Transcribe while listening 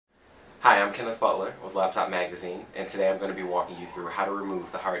Hi, I'm Kenneth Butler with Laptop Magazine, and today I'm going to be walking you through how to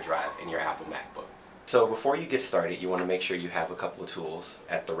remove the hard drive in your Apple MacBook. So before you get started, you want to make sure you have a couple of tools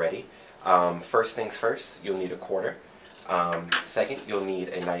at the ready. First things first, you'll need a quarter. Second, you'll need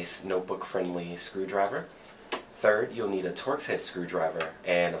a nice notebook-friendly screwdriver. Third, you'll need a Torx head screwdriver,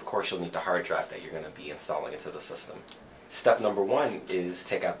 and of course you'll need the hard drive that you're going to be installing into the system. Step number one is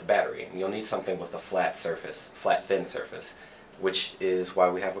take out the battery. You'll need something with a flat surface, flat thin surface, which is why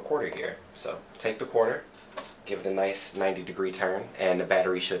we have a quarter here. So take the quarter, give it a nice 90-degree turn, and the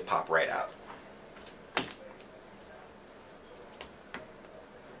battery should pop right out.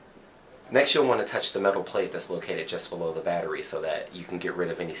 Next, you'll want to touch the metal plate that's located just below the battery so that you can get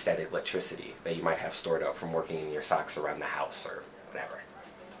rid of any static electricity that you might have stored up from working in your socks around the house or whatever.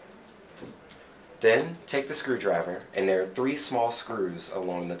 Then take the screwdriver, and there are 3 small screws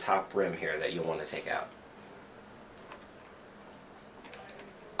along the top rim here that you'll want to take out.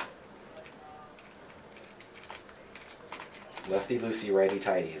 Lefty loosey, righty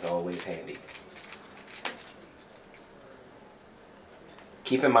tighty is always handy.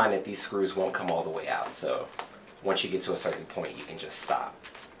 Keep in mind that these screws won't come all the way out, so once you get to a certain point you can just stop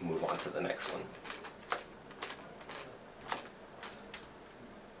and move on to the next one.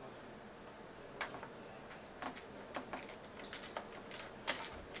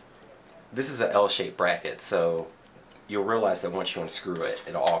 This is an L-shaped bracket, so you'll realize that once you unscrew it,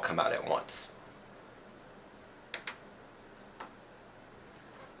 it'll all come out at once.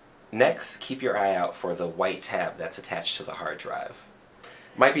 Next, keep your eye out for the white tab that's attached to the hard drive.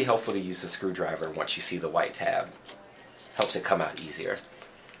 It might be helpful to use the screwdriver once you see the white tab. Helps it come out easier.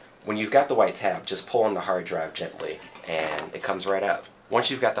 When you've got the white tab, just pull on the hard drive gently and it comes right out.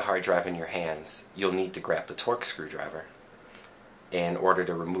 Once you've got the hard drive in your hands, you'll need to grab the Torx screwdriver in order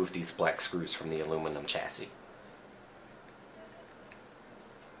to remove these black screws from the aluminum chassis.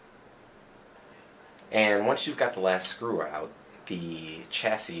 And once you've got the last screw out, the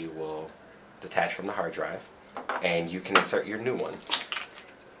chassis will detach from the hard drive and you can insert your new one,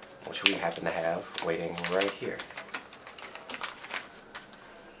 which we happen to have waiting right here.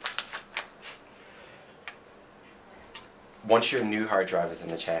 Once your new hard drive is in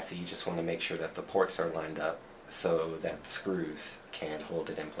the chassis, you just want to make sure that the ports are lined up so that the screws can hold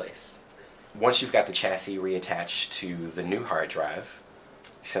it in place. Once you've got the chassis reattached to the new hard drive,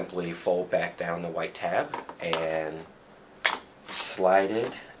 you simply fold back down the white tab and slide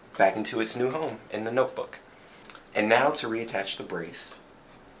it back into its new home in the notebook. And now to reattach the brace,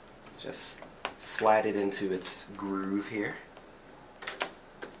 just slide it into its groove here.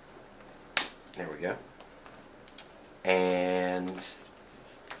 There we go. And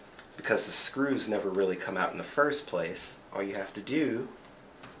because the screws never really come out in the first place, all you have to do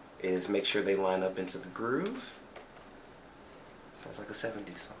is make sure they line up into the groove. Sounds like a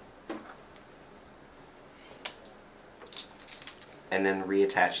 70s song. And then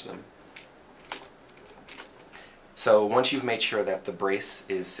reattach them. So once you've made sure that the brace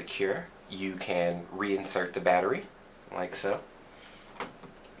is secure, you can reinsert the battery, like so.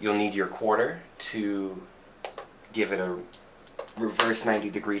 You'll need your quarter to give it a reverse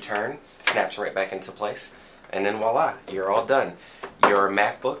 90-degree turn, snaps right back into place, and then voila, you're all done. Your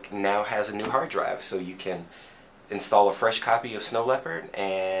MacBook now has a new hard drive, so you can install a fresh copy of Snow Leopard,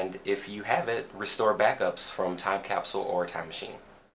 and if you have it, restore backups from Time Capsule or Time Machine.